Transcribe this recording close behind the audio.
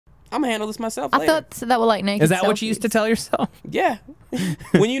I'm gonna handle this myself later. I thought that were like naked. Is that selfies. what you used to tell yourself? Yeah.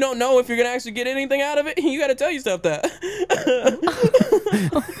 When you don't know if you're gonna actually get anything out of it, you gotta tell yourself that.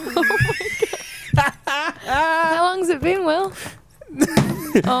 How long's it been, Will?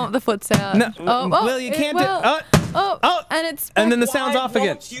 Oh, the foot's out. No, oh, Will, you can't do. Oh, and it's back. And then the sound's off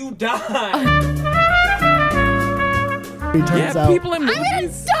again. Won't you die? He turns Yeah, out. people in I'm gonna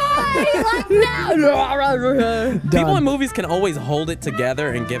movies. die like now. People in movies can always hold it together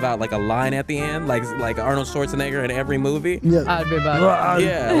and give out like a line at the end, like Arnold Schwarzenegger in every movie. Yeah. I'd be bad.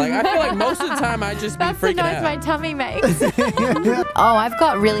 Yeah, like I feel like most of the time I just be That's the freaking noise my out. tummy makes. Oh, I've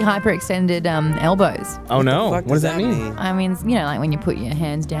got really hyperextended elbows. Oh no! Fuck What does that mean? I mean, you know, like when you put your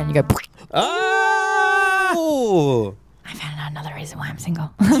hands down, you go. Oh! I found out another reason why I'm single.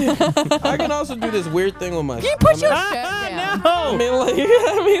 I can also do this weird thing with my. You put your stomach. shirt down. I No! mean,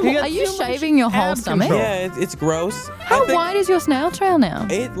 like, Are you shaving your whole ab stomach? control. yeah, it's gross. How wide is your snail trail now?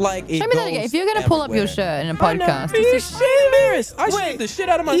 It like it Show me that again. goes If you're going to pull up your everywhere. shirt in a I know, podcast, you just shave I shave the shit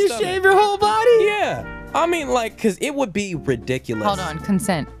out of my You stomach. shave your whole body? Yeah. I mean, like, because it would be ridiculous. hold on,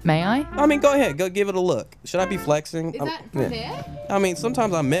 consent. May I? I mean, go ahead. Go give it a look. Should I be flexing? Is that fair? I mean,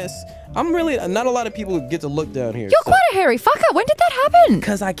 sometimes I miss. I'm really, not a lot of people get to look down here. You're quite a hairy fucker. When did that happen?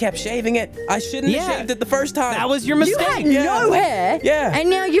 Because I kept shaving it. I shouldn't have shaved it the first time. That was your You mistake. had Yeah. no hair. Yeah. And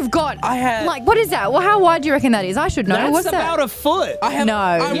now you've got. I had- Like, what is that? Well, how wide do you reckon that is? I should know. That's What's about that? a foot. I have, No.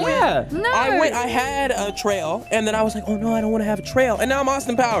 I Yeah. went, I had a trail, and then I was like, oh no, I don't want to have a trail. And now I'm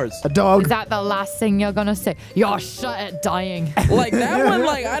Austin Powers. A dog. Is that the last thing you're gonna say? You're shut at dying. Like that one,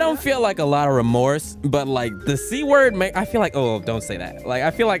 like I don't feel like a lot of remorse, but like the C word, I feel like, oh, don't say that. Like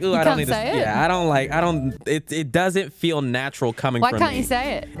I feel like, ooh, I don't can't need to. say it? Yeah, I don't. It doesn't feel natural coming Why from can't me. you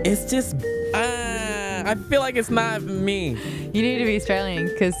say it? It's just, I feel like it's not me. You need to be Australian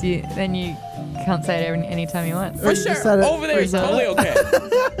because then you can't say it anytime you want. For You just sure, said it. over there is totally okay.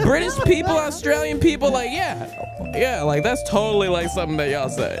 British people, Australian people, like yeah, like that's totally like something that y'all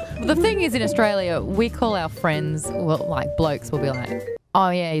say. The thing is, in Australia, we call our friends, well, like blokes, will be like, oh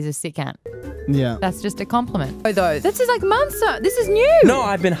yeah, he's a sick ant. Yeah. That's just a compliment. Oh, though, this is like months. This is new. No,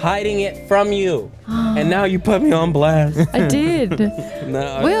 I've been hiding it from you, and now you put me on blast. I did.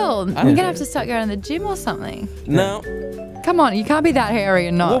 No, Will, I you're don't gonna care. have to start going to the gym or something. No. Come on, you can't be that hairy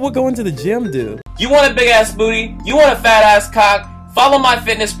and not. What would going to the gym do? You want a big ass booty? You want a fat ass cock? Follow my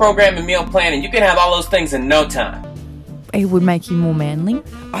fitness program and meal plan and you can have all those things in no time. It would make you more manly.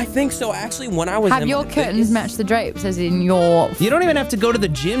 I think so. Actually, when I was Have in your my curtains 50s match the drapes, as in your. You don't even have to go to the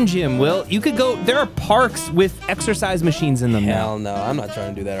gym, Will. You could go. There are parks with exercise machines in them now. Hell no, I'm not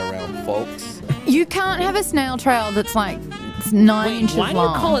trying to do that around folks. You can't have a snail trail that's like 9 inches Why do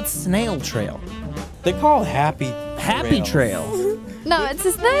long. you call it snail trail? They call it happy Trail. No, it's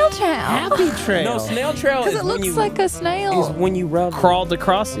a snail trail. Happy trail. No, snail trail Because is it when looks you like a snail. is when you rub Crawled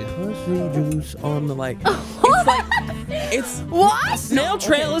across you. pussy juice on the like. It's like it's What? Snail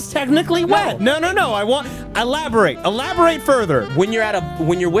trail is technically wet. No. I want elaborate further. when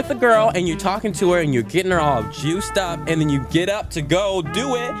you're with a girl and you're talking to her and you're getting her all juiced up and then you get up to go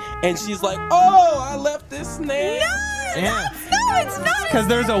do it and she's like, oh, I left this snail. Yeah. No, it's not. Because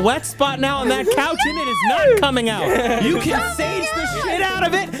there's a wet spot now on that couch and it is not coming out. You can sage the shit out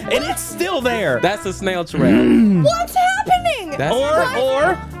of it and it's still there. That's a snail trail. What's happening? That's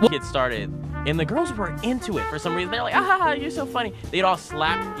Or Get started. And the girls were into it for some reason. They're like, ah, you're so funny. They'd all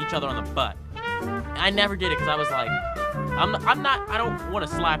slap each other on the butt. I never did it because I was like, I don't want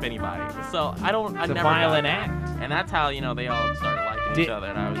to slap anybody. So I never a violent done that. act. And that's how, they all started liking each other.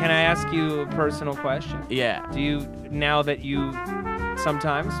 And I was Can I ask you a personal question? Yeah. Do you, now that you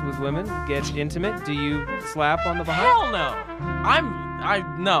sometimes with women get intimate, do you slap on the behind? Hell no.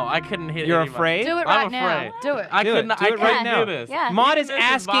 No, I couldn't hit You're anybody. afraid? Do it I'm right now. afraid. Do it. I Do could it. not. Do I it right can't now. do this. Yeah. Maud is This is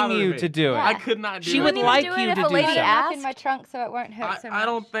asking bothering you me. to do it. I could not do She it. would like do it you if to a do lady so. asks in my trunk so it won't hurt so much. I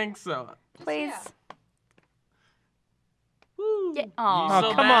don't think so. Please. Woo. Yeah. You Aw. Oh,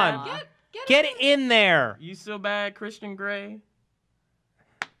 so come bad. on. Get in there. You so bad, Christian Grey.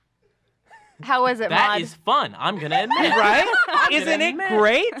 How was it, That Maud? is fun. I'm gonna admit. Right? I'm Isn't gonna it admit.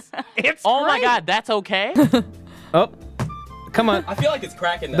 great? It's Oh my great. God, that's okay. Oh, come on. I feel like it's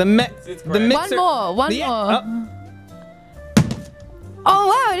cracking. The It's the cracking. mixer. One more. Oh, Oh,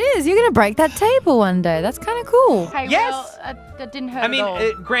 wow, it is. You're going to break that table one day. That's kind of cool. Hey, Yes. well, that didn't hurt I mean, at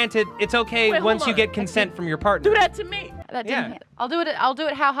all. granted, it's okay Wait, hold once you on. get consent from your partner. Do that to me. That yeah. didn't hit. I'll do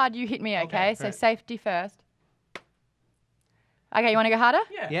it how hard you hit me, okay? So right. safety first. Okay, you want to go harder?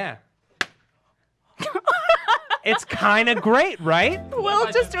 Yeah. It's kind of great, right?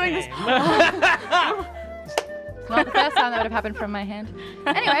 Will just doing this. Not the first time that would have happened from my hand.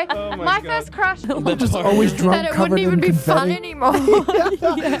 Anyway, my first crush. Just always drunk, That it covered wouldn't even in be fun confetti. anymore.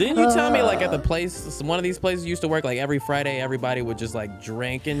 Didn't you tell me like at the place, one of these places used to work, like every Friday everybody would just like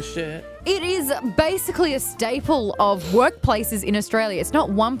drink and shit? It is basically a staple of workplaces in Australia. It's not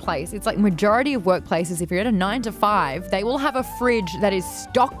one place. It's like majority of workplaces. If you're at a 9 to 5, they will have a fridge that is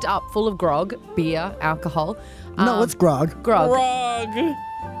stocked up full of grog, beer, alcohol. No, it's grog. Grog. Grog.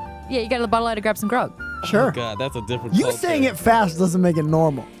 Yeah, you go to the bottle to grab some grog. Sure. Oh God, that's a different You culture. saying it fast doesn't make it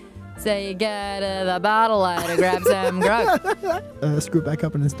normal. So you go to the bottle to grab some grog. Screw it back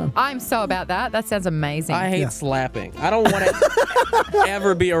up and it's done. I'm so about that. That sounds amazing. I hate slapping. I don't want to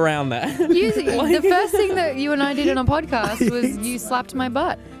ever be around that. The first thing that you and I did on a podcast was you slapped my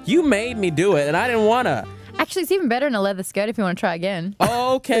butt. You made me do it, and I didn't want to. Actually, it's even better in a leather skirt if you want to try again.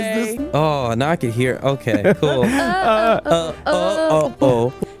 Okay. Oh, now I can hear. Okay, cool.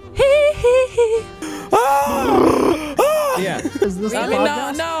 Yeah. Is this I the mean,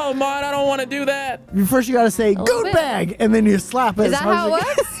 podcast? no, Maude, I don't want to do that. First you gotta say, goon bit. bag, and then you slap it. Is as that hard how it as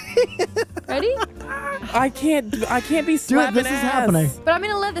you can. works? Ready? I can't be Do it, slapping this is ass. happening. But I'm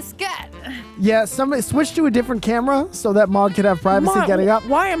in a leather skirt. Yeah, somebody switch to a different camera so that Maude could have privacy Maude, getting up.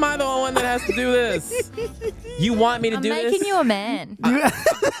 Why am I the only one that has to do this? You want me to I'm do making this? you a man.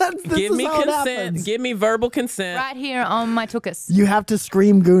 This Give is me how it consent. happens. Give me verbal consent. Right here on my tuchus. You have to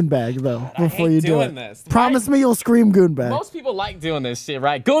scream goon bag though I before hate you do doing it. this. Promise me you'll scream goon bag. Most people like doing this shit,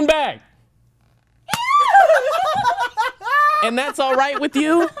 right? Goon bag. And that's all right with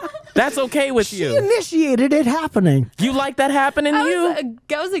you? That's okay with She you? initiated it happening. You like that happening to you?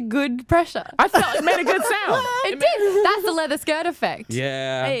 That was a good pressure. I felt it made a good sound. It did. That's the leather skirt effect.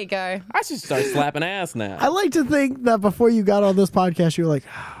 Yeah. There you go. I should start slapping ass now. I like to think that before you got on this podcast, you were like,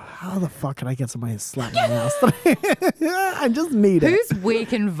 how the fuck can I get somebody to slap my ass? I just need it. Who's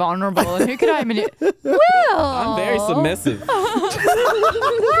weak and vulnerable, and who could I manipulate? Will. I'm very submissive.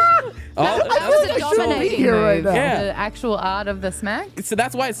 That was like a I shouldn't be dominating here move. right now. Yeah. The actual art of the smack. So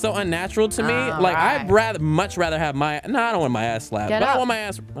that's why it's so unnatural to me. Oh, Like right. I'd much rather have my. No, I don't want my ass slapped. Get but I up. want my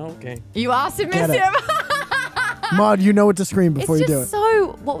ass. Okay. You are Get submissive. Maude, you know what to scream before It's you do just it.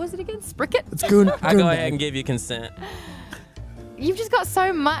 so. What was it again? Spricket. It's goon. I goon go bag. ahead and give you consent. You've just got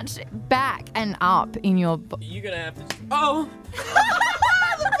so much back and up in your. You're gonna have to. Oh.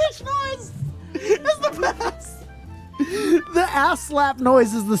 The fish noise is the best. The ass slap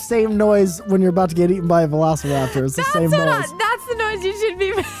noise is the same noise when you're about to get eaten by a velociraptor. It's the same noise. That's the noise you should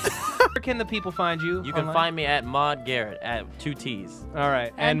be. Where can the people find you? You can online? find me at Maude Garrett at 2 T's. All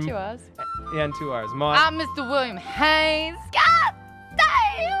right. And 2 hours. Yeah, and 2 hours. Maude. I'm Mr. William Haynes. God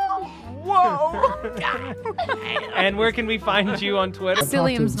damn! Whoa! And where can we find you on Twitter?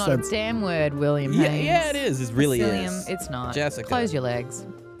 Psyllium's Talk to not him a since- damn word, William Yeah, Haynes. yeah, it is. It really Psyllium, is. it's not. Jessica. Close your legs.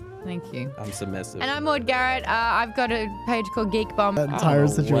 Thank you. I'm submissive. And I'm Maude Garrett. I've got a page called Geek Bomb. That I entire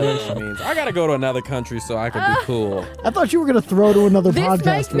don't know what that situation. means. I gotta go to another country so I can be cool. I thought you were gonna throw to another This podcast.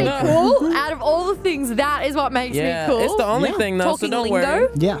 makes me real quick. cool. Out of all the things, that is what makes Yeah, me cool. it's the only Yeah. thing though, Talking so don't lingo? worry.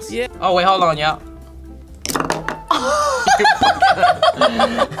 Yes. Yeah. Oh wait, hold on, y'all.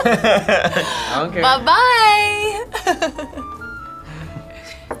 I don't care. Bye-bye!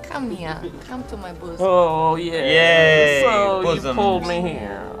 Come here. Come to my bosom. Oh, yeah. Yay, So bosoms. you pulled me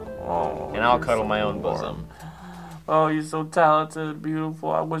here. Oh, And I'll you're cuddle so my own warm. Oh, you're so talented and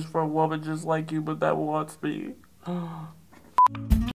beautiful. I wish for a woman just like you, but that wants me.